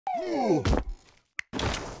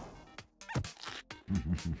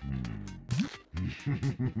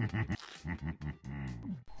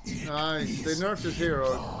Nice. They nerfed his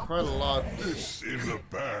hero quite a lot. This in the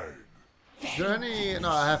bag. Is there any... No,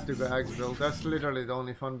 I have to go Aghs build. That's literally the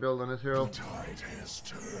only fun build on his hero. Tide has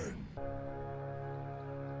turned.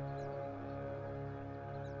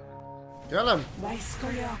 Kill him! The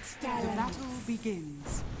battle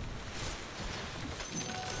begins.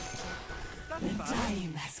 The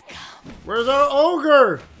time has come. Where's our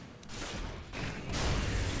ogre?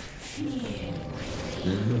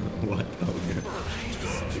 What ogre?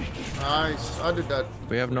 Nice. I did that.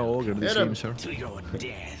 We have no ogre this Hit him. game, sir. To your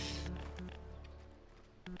death.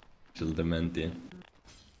 Still dementi.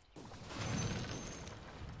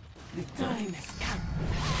 The time has come.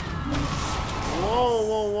 Whoa,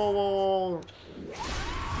 whoa, whoa, whoa, whoa.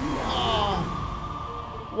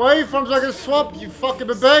 Ah. Away from like a swamp, you fucking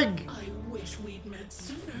beg. I wish we'd met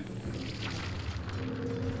sooner.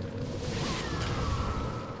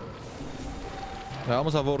 I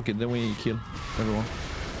almost have Verrk, then we kill everyone.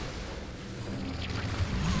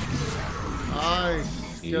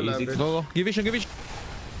 Nice. Kill that Easy. bitch. Go, go. Give vision, give vision.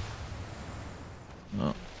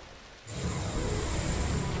 No.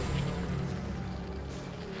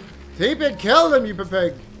 Keep it, kill them, you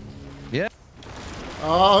pig. Yeah.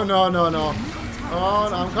 Oh, no, no, no. Oh,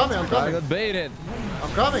 no, I'm coming, I'm I coming. got baited.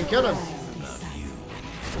 I'm coming, kill him.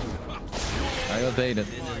 I got baited.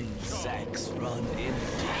 Sacks run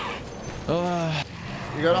empty. Oh.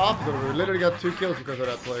 You got opposite. We literally got 2 kills because of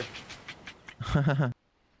that play.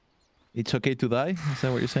 It's okay to die? Is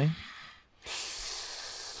that what you're saying?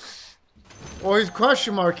 Oh, he's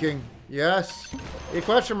question marking. Yes. He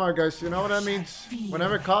question mark, guys. You know what that means?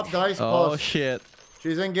 Whenever cop dies, pause. Oh shit.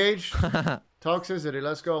 She's engaged. Toxicity.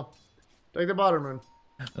 Let's go. Take the bottom rune.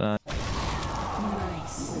 My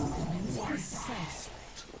sentiments assessed.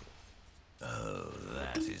 Oh,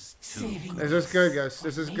 that is too This is good, guys.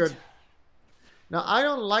 This is good. Now, I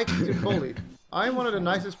don't like to be bullied. I'm one of the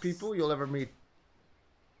nicest people you'll ever meet.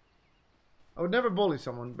 I would never bully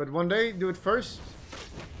someone, but when they do it first,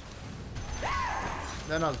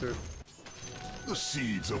 then I'll do it. The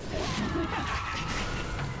seeds of fortune.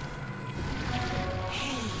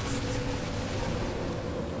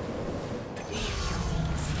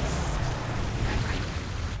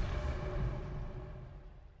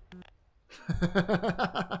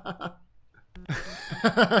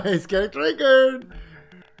 He's getting triggered.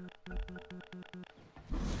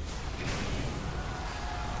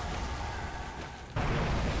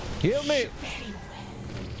 Kill me!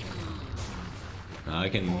 I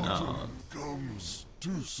can. Comes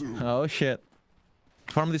too soon. Oh shit.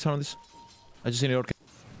 Farm this, farm this. I just need Orchid.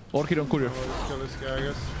 Orchid on courier. Let's kill this guy, I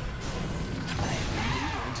guess.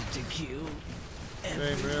 wanted to kill.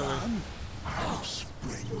 Same, really.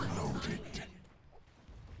 Spring loaded.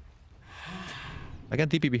 I can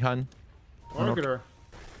TP behind. Look at her.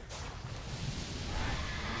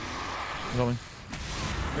 I'm going.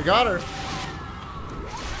 We got her.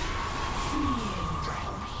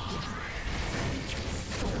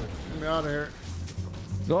 Get me out of here.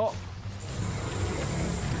 Go!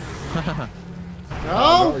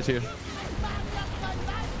 No! He's here.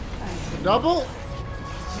 Double.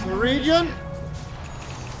 The region.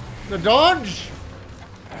 The dodge.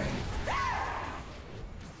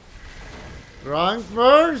 Rank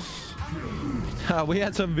verse. We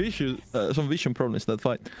had some vision problems that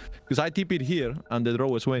fight. Because I TP'd here and the draw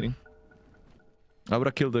was waiting. I would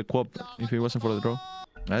have killed the quad if it wasn't for the draw.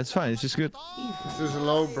 That's fine, it's just good. This is a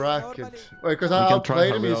low bracket. Wait, because We I can try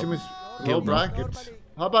outplayed her him, he's without low guild now. bracket.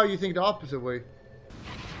 How about you think the opposite way?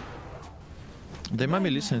 They might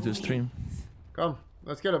be listening to the stream. Come,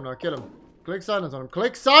 let's kill him now, kill him. Click silence on him.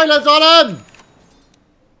 Click silence on him!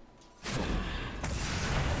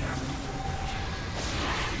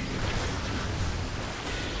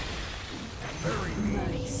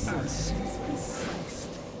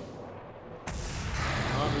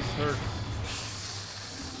 Oh, this hurts.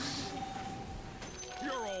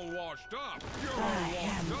 You're all washed up. You're all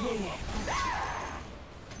washed up.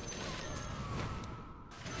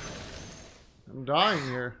 I'm dying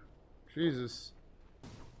here. Jesus.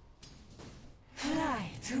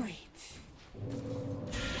 Fly to it.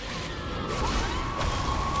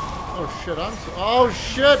 Oh shit, I'm so... Oh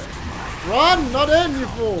shit! Run! Not in, you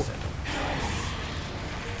fool!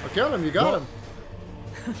 I killed him, you got him.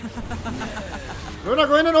 We're not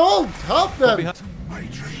going in old! Help them! Behind. I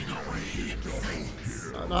drain away your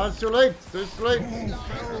here. No, it's too late. It's too late. You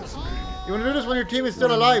want to do this when your team is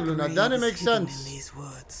still alive, Luna. Then it makes sense. These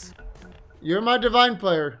words. You're my divine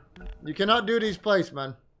player. You cannot do these plays,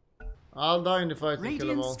 man. I'll die in the fight and kill them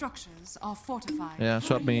Radiant all. structures are fortified. Yeah,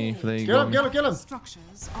 swap me if they Kill go. him, kill him, kill him!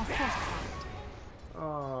 Structures are fortified.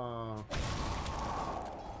 Oh.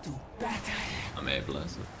 I'm able to.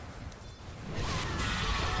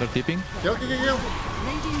 They're tipping. Kill, kill, kill, kill!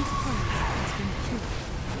 Radiant's courier has been killed.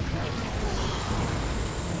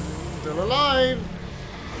 Still alive!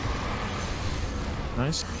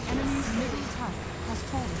 Nice. Enemy's middle tower has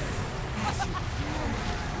fallen.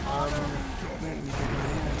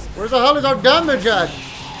 Where the hell is our damage at?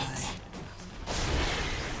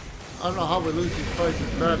 I don't know how we lose these fights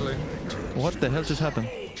this badly. What the hell just happened?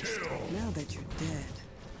 Now that you're dead,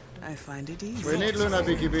 I find it easy. We need Luna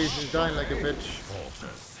BKB, she's dying like a bitch.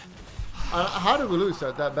 How did we lose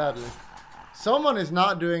that badly? Someone is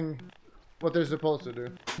not doing what they're supposed to do.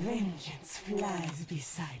 Vengeance flies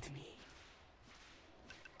beside me.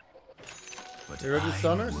 But You ready to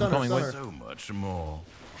stun her? Stun her, coming, stun wait. her. so much more.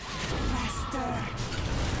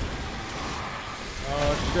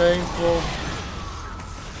 Oh, shameful.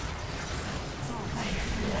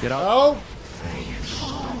 Get out. Oh!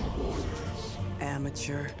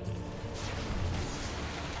 Amateur.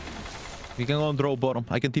 We can go and draw bottom.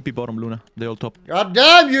 I can TP bottom, Luna. They all top. God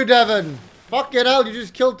damn you, Devin! Fucking hell, you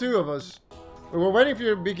just killed 2 of us. We were waiting for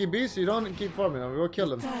your BKB so you don't keep farming them. We will kill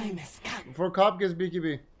them. Time has come. Before Cop gets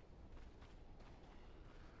BKB.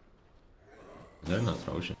 They're not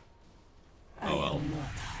Roshan. Oh well.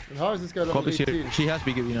 And how is this guy level Cop is 18? here. She has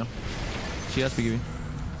BKB now. She has BKB.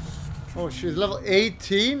 Oh, she's level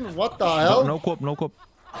 18? What the hell? No cop, no cop.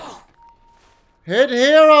 Hit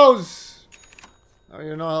heroes! Oh,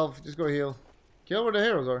 you're no health. Just go heal. Kill where the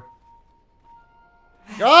heroes are.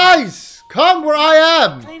 Guys! Come where I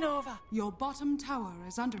am! Plane over. Your bottom tower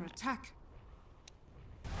is under attack.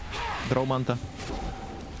 Draw Manta.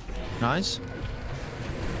 Nice.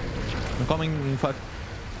 I'm coming in 5.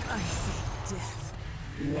 I see death.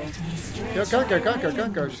 Kill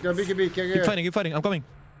Kanker. She's got BKB. Keep fighting. I'm coming.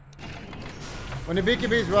 When the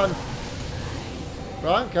BKBs run.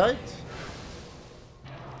 Run, kite.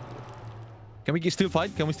 Can we still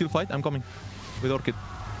fight? I'm coming. With Orchid.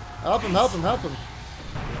 Help him. That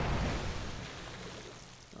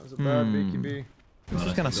was a bad BKB. This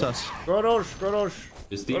is kinda sus. Go Roche.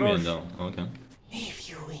 Is team in though? Okay. If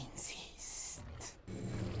you insist,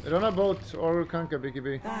 They don't have both or Kanker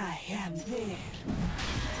BKB. I am there.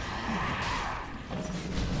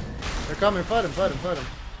 They're coming. Fight him.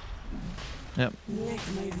 Yep. Let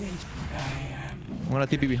my rage. I'm gonna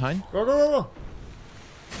TP behind. Go.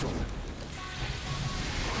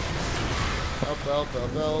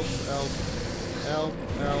 Help.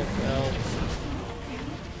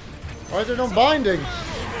 Why is there no binding?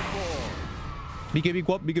 BKB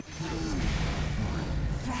quad, BKB.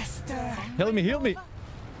 Faster. Heal me.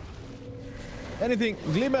 Anything.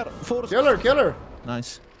 Glimmer. Force. Kill her.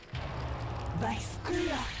 Nice. By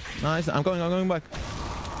Skrull. Nice. I'm going back.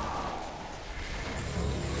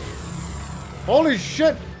 Holy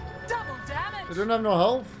shit! Double damage! They don't have no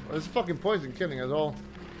health? It's fucking poison killing us all.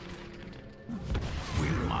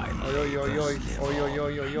 Oi.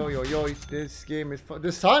 This game is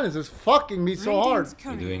this silence is fucking me so hard. Radiant's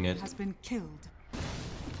courier doing it. has been killed.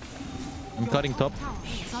 I'm cutting top. Tower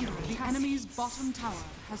is under the enemy's bottom tower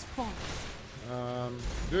has fallen.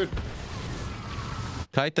 Dude,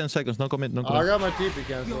 Kite 10 seconds. No commit. I got my TP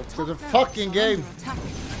cancelled Your because top of barracks fucking are game. under attack.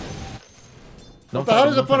 What the hell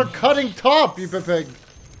is the point of cutting top, you pig?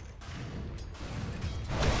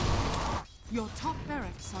 Your top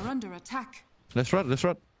barracks are under attack. Let's run.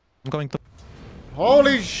 I'm coming top.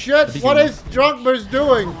 Holy shit! What is Drunkbers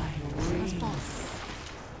doing? Has fallen.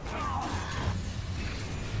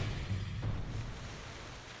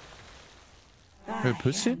 We're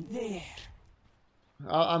pussy? There.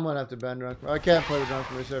 I'm gonna have to ban Drunkbers. I can't play with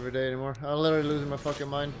Drunkbers every day anymore. I'm literally losing my fucking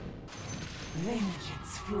mind.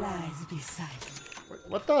 Vengeance flies beside me.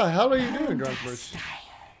 What the hell are you doing, Drunkbers?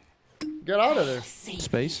 Get out of there.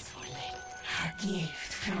 Space. A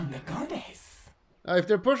gift from the goddess. If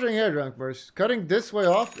they're pushing here, Drunkbers, cutting this way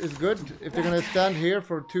off is good if they're gonna stand here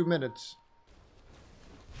for 2 minutes.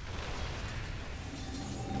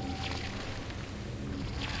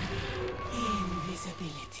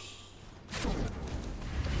 Invisibility.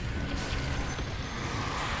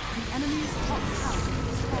 The enemy's top tower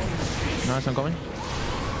is fallen. Nice, I'm coming.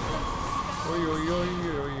 Oi.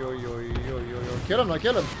 Kill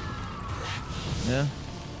him. Yeah.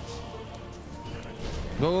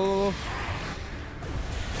 Go.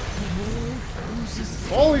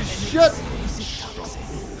 Holy shit!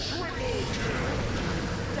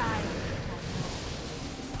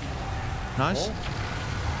 Nice.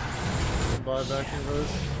 Buy back in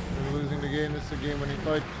this. We're losing the game. This is a game winning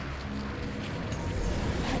fight.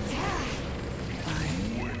 Attack.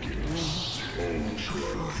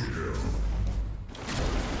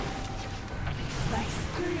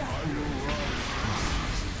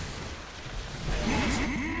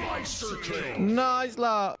 Nice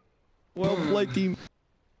la. Well played, team.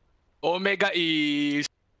 Omega is.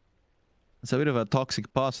 It's a bit of a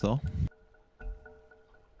toxic pass, though.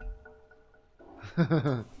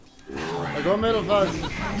 I go middle fast.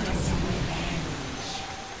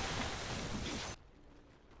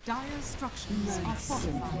 Dire structures are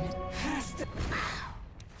fortified.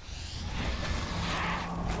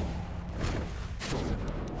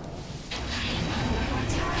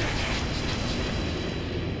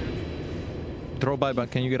 Throw buyback.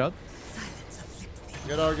 Can you get out?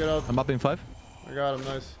 Get out, get out. I'm up in 5. I got him,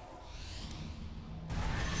 nice.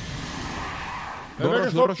 Hey, Go I can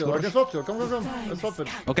rush, go swap rush, to, go I can rush. swap to. Come, come, come. Let's swap it.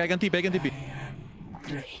 Okay, I can TP, I can TP.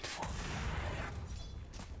 Grateful.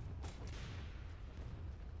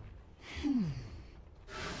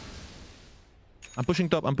 I'm pushing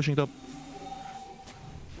top, I'm pushing top.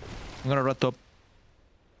 I'm gonna rat top.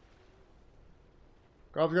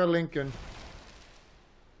 God's got Lincoln.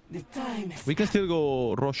 The time is We can still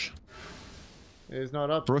go Roche. He's not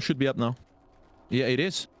up. Roche should be up now. Yeah, it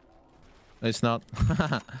is. It's not.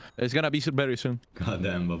 It's gonna be very soon.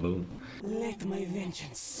 Goddamn baboon. let my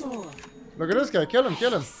vengeance soar. Look at this guy. Kill him,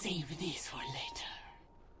 kill him. Save this for later.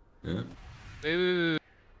 Yeah.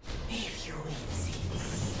 If you will see.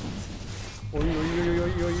 Oi, oi, oi, oi,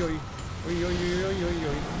 oi, oi, oi. Oi, oi, oi, oi, oi,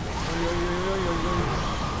 oi. Oi, oi, oi, oi, oi, oi.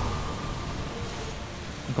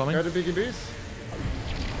 I'm coming. Got the biggie beast.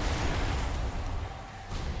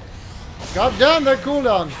 God damn that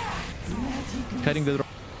cooldown. Heading the draw.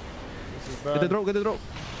 This is Get the bad. draw, get the draw.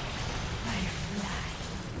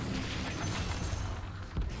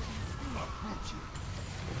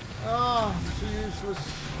 Ah, so useless.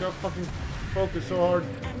 Got fucking focused so hard.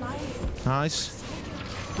 Nice.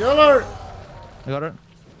 Kill her. I got it.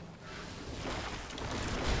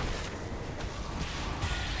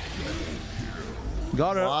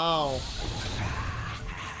 Got it. Wow.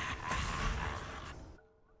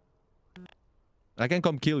 I can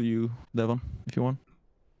come kill you, Devon, if you want.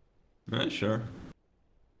 Yeah, sure.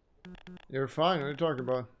 You're fine. What are you talking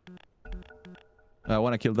about? I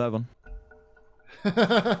wanna kill Devon.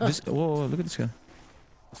 This, whoa, look at this guy.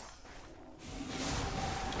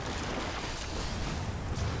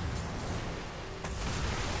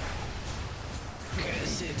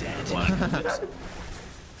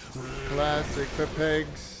 Classic for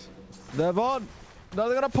pigs. Devon! No,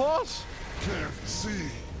 they're gonna pause! Can't see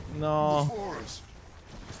No. forest.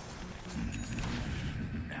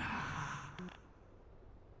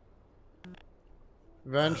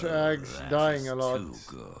 Venge Aghs dying a lot.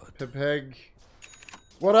 Pepeg.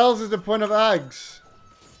 What else is the point of Aghs?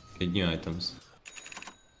 Get new items.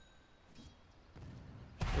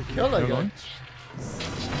 We kill that guy. Alone?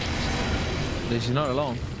 He's not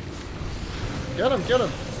alone. Kill him, kill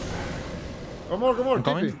him. Come more, come more. I'm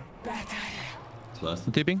coming. TP. It's last.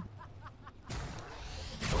 I'm tipping.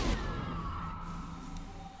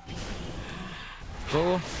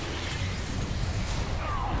 Go.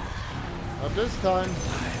 Not this time.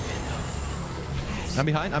 I'm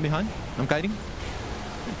behind, I'm behind. I'm guiding.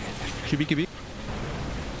 QB.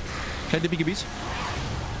 Head the BKBs.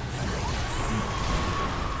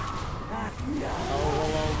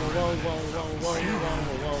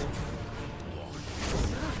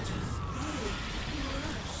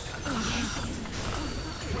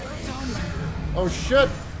 Oh shit!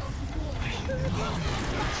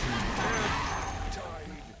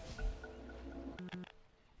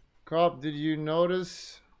 Cop, did you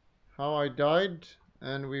notice how I died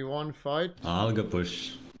and we won fight? I'll go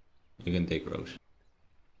push. You can take Roche.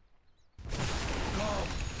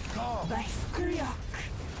 By Skryok.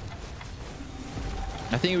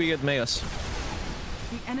 I think we get Megas.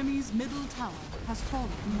 The enemy's middle tower has fallen.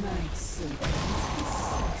 Nice.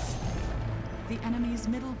 The enemy's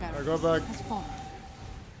middle barracks go back. has fallen.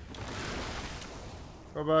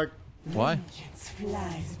 Go back. Why? Vengeance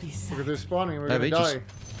flies beside. Look at this spawning. We're I have gonna ages. die.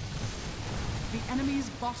 The enemy's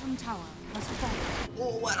bottom tower has fallen.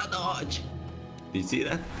 Oh, what a dodge! Did you see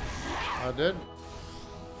that? I did.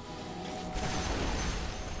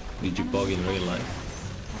 Did you bug in real life?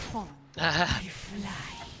 Has fallen.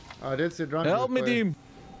 I did see drunk. Help me, play. team!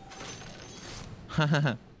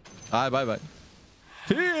 Bye.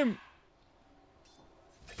 Team!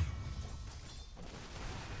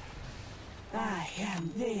 I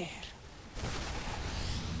am there.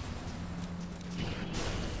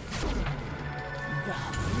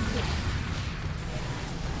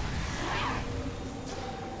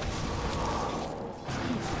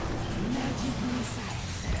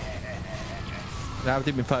 I have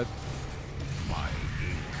team in 5.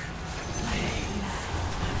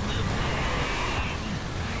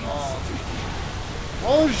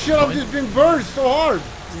 Oh shit, I'm just being burned so hard.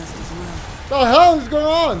 Just as well. The hell is going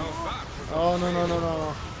on? Oh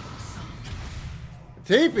no.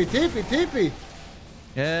 TP.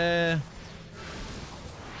 Yeah.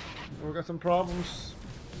 We got some problems.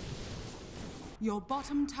 Your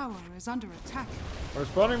bottom tower is under attack. We're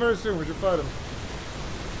spawning very soon, we should fight him.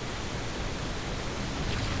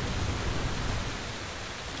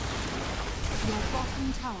 Your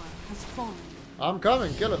bottom tower has fallen. I'm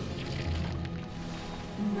coming, kill him.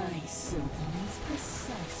 My sentiments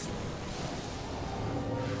precisely.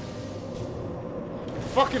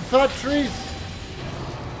 Fucking fat trees.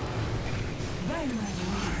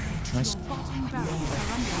 Nice. Your bottom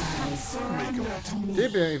barracks are under attack.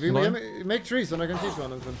 TP, if you make trees, then I can TP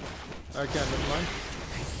on them. I can't, never mind.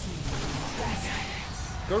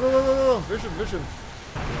 Go. Vision.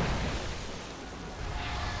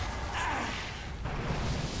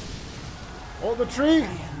 Oh, the tree!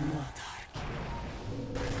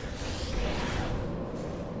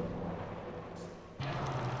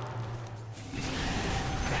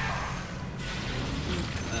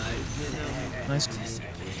 Nice.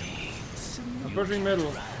 I'm pushing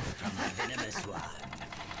middle.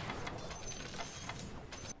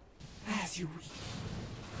 As you wish.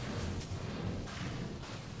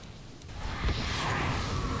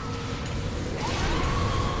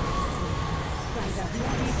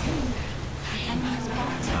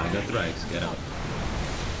 I got Raeyei, get out.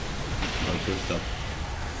 Oh, good stuff.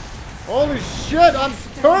 Holy shit, I'm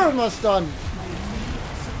perma-stunned!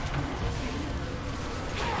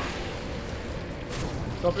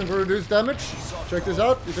 Stopping for reduced damage. Check this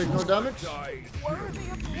out, you take no damage.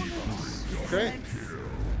 Okay.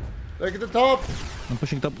 Take it to top. I'm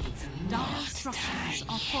pushing top. Dire structures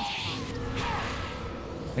are fortified.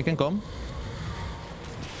 I can come.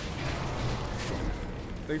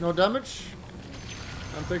 Take no damage.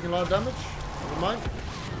 I'm taking a lot of damage. Never mind.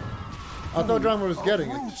 I thought Drummer was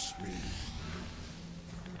getting it.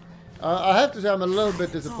 I have to say I'm a little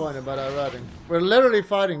bit disappointed by that routing. We're literally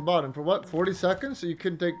fighting bottom for what, 40 seconds? So you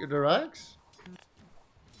couldn't take the rags?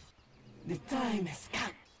 The time has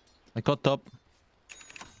come. I got top.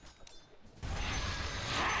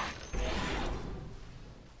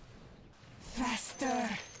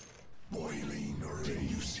 Faster. Boiling already,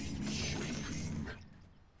 you see me waving.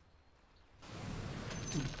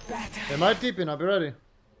 Battle. They might TP, I'll be ready.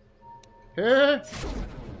 Here!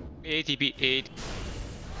 ATP 8.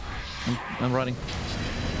 I'm running.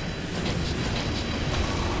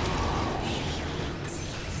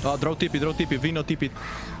 Oh, draw TP. Vino TP.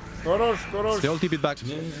 Korosh. They all TP back.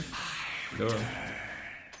 Go.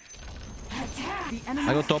 The enemy's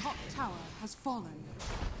I got top. tower has fallen.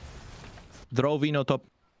 Draw Vino top.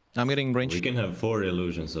 I'm getting range. We can have 4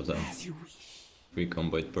 illusions of them. As you wish. We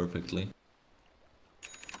combo it perfectly.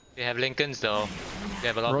 They have Lincolns though. They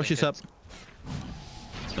have a lot Rosh of is up.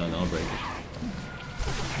 Lincolns. So I'll break it.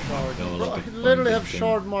 Bro, I literally have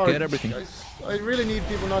short marks. Get everything. I really need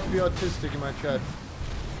people not to be autistic in my chat.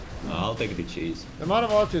 I'll take the cheese. The amount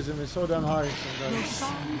of autism is so damn high Your sometimes.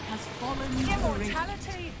 song has fallen.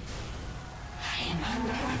 Immortality.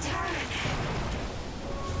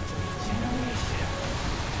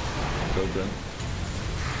 Go, Brent.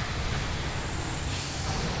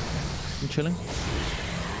 I'm chilling.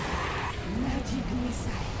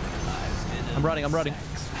 I'm running.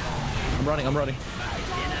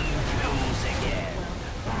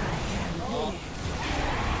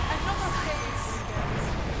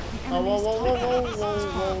 Oh, whoa.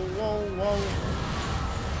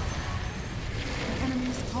 The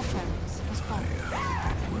enemy's top barracks has fallen.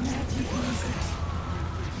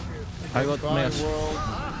 I got Fine Megas. world.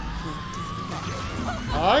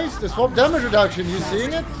 Nice, the swap damage reduction, you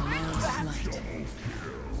seeing it?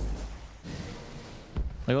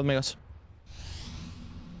 I got Megas.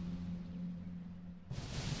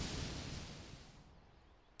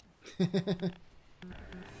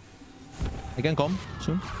 I can come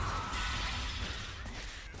soon.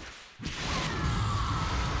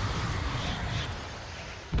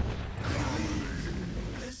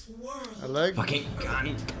 A leg. Fucking got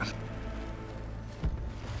it.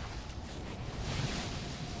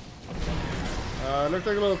 Looks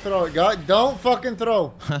like a little throw. God, don't fucking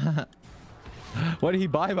throw. Why did he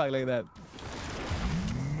buy back like that?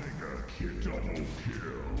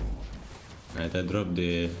 Alright, I dropped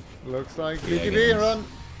the... Looks like Yeah, BTB, guys. run.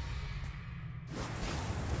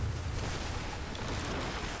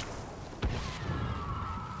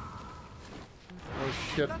 Oh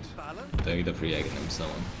shit. Take the free egg and I'm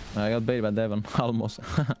selling. I got baited by Devon, almost.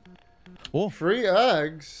 Oh, Free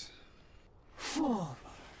eggs. Forward.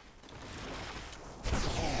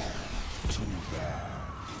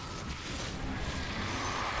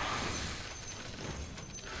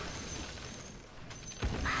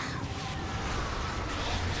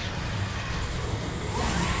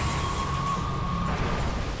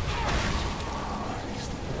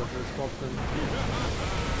 swapped in.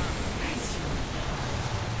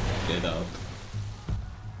 Get out.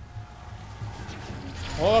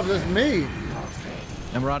 Oh, there's me.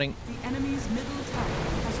 I'm rotting. The enemy's middle tower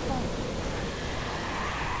has fallen.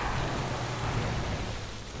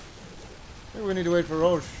 I think we need to wait for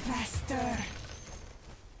Roche. Faster.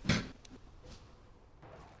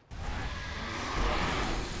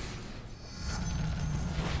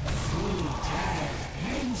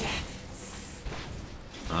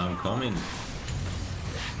 I'm coming.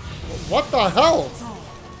 What the hell?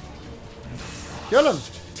 Kill him.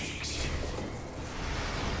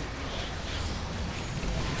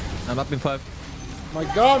 I'm up in 5. My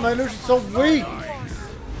god, my Lucian's so weak.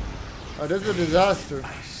 Oh, this is a disaster.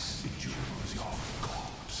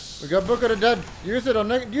 We got Book of the Dead. Use it on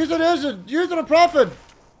use it on Prophet.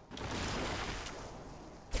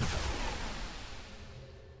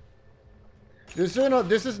 This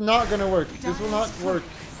is not gonna work. This will not work.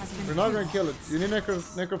 We're not gonna kill it. You need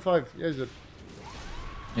Necro 5. Use it.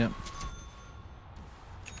 Yeah.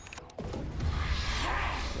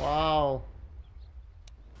 Wow.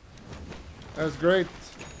 That's great.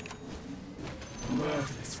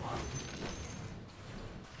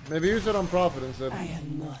 Maybe use it on Prophet instead. I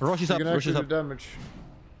am not. Rosh is You up. can Rosh actually is do up. damage.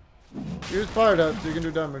 Use Fire Dart so you can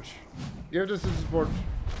do damage. Give this to support.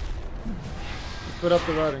 Let's put up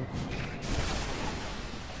the riding.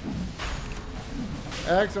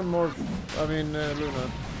 Axe and Morph. I mean,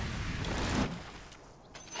 Luna.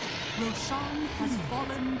 Roshan has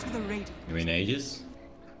fallen to the Radiant. You mean ages?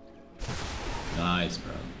 Nice,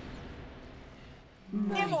 bro.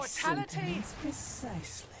 Immortality.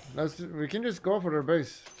 Precisely. We can just go for their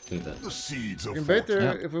base. Do that. The seeds We of can bait their,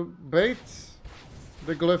 Yeah. if we bait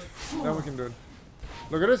the glyph, then we can do it.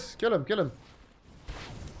 Look at this, kill him, kill him.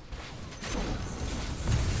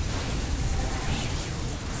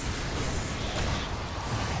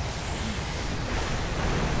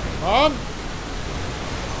 On!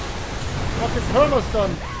 Fucking perma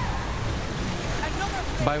stun.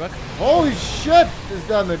 Buyback. Holy shit, this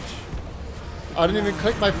damage. I didn't even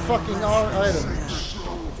click my fucking item.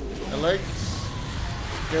 Like,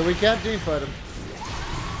 yeah, we can't team fight him.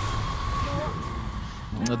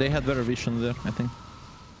 No, they had better vision there, I think.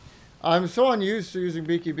 I'm so unused to using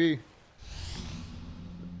BKB.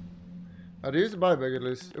 I'd use the buyback at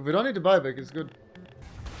least. If we don't need the buyback, it's good.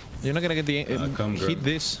 You're not gonna get the come, hit Grim.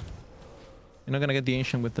 this. You're not gonna get the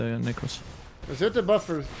ancient with the necros. Let's hit the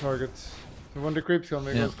buffer targets. So when the creeps come,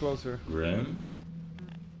 it Yeah. goes closer. Grim?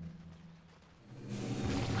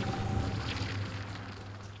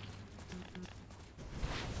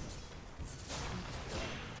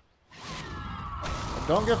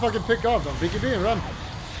 Don't get fucking picked off, don't BKB and run.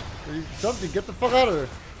 Something, get the fuck out of there.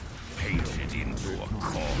 painted into a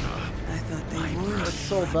corner. I thought they warned That's you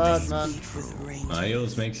so from bad, this man. beef with range.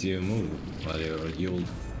 Heals makes you move while you're healed.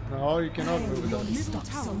 No, you cannot move Your that. middle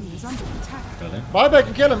tower is under attack. Got him? Buyback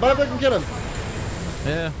and kill him, buyback and kill him.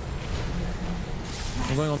 Yeah.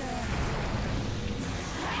 I'm going on.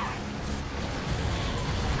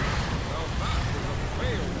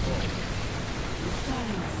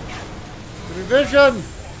 Revision!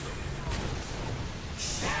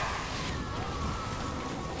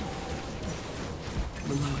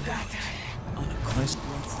 Nice.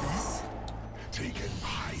 What's this? Taken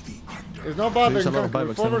by the under. There's no buyback. There's a lot of coming.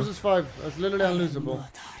 buybacks 4 anyway. versus 5. That's literally unlosable.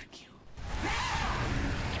 Not argue.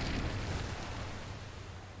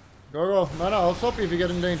 Go, go. No, no, I'll stop you if you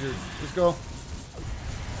get endangered. Just go.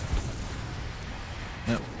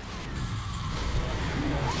 Yeah.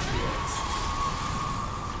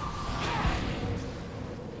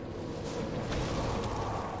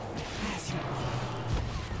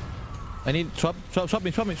 I need swap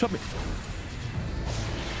me.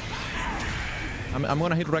 I'm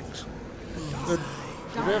gonna hit Rex. Do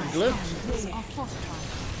we have glitch? Barracks are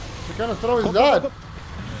fortified. What kind of throw is that?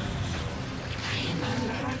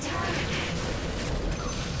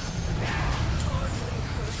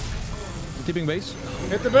 Tipping base.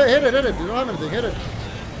 Hit the bait, hit it. You don't have anything, hit it.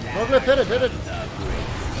 No glyph, hit it.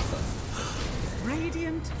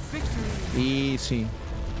 Radiant victory. Easy.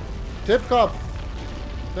 Tip cop.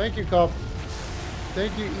 Thank you, cop.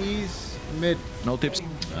 Thank you, ease mid. No tips.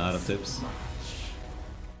 Out of tips.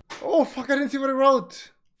 Oh, fuck, I didn't see what I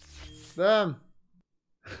wrote. Damn.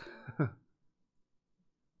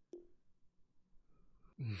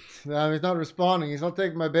 Damn, he's not responding. He's not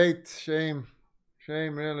taking my bait. Shame.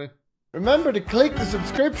 Shame, really. Remember to click the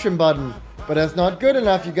subscription button. But that's not good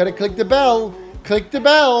enough. You gotta click the bell. Click the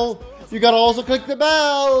bell. You gotta also click the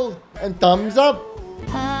bell. And thumbs up.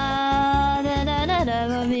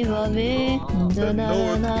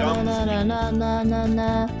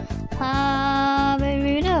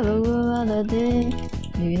 Baby,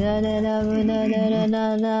 da da da da da da da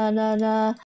da da da da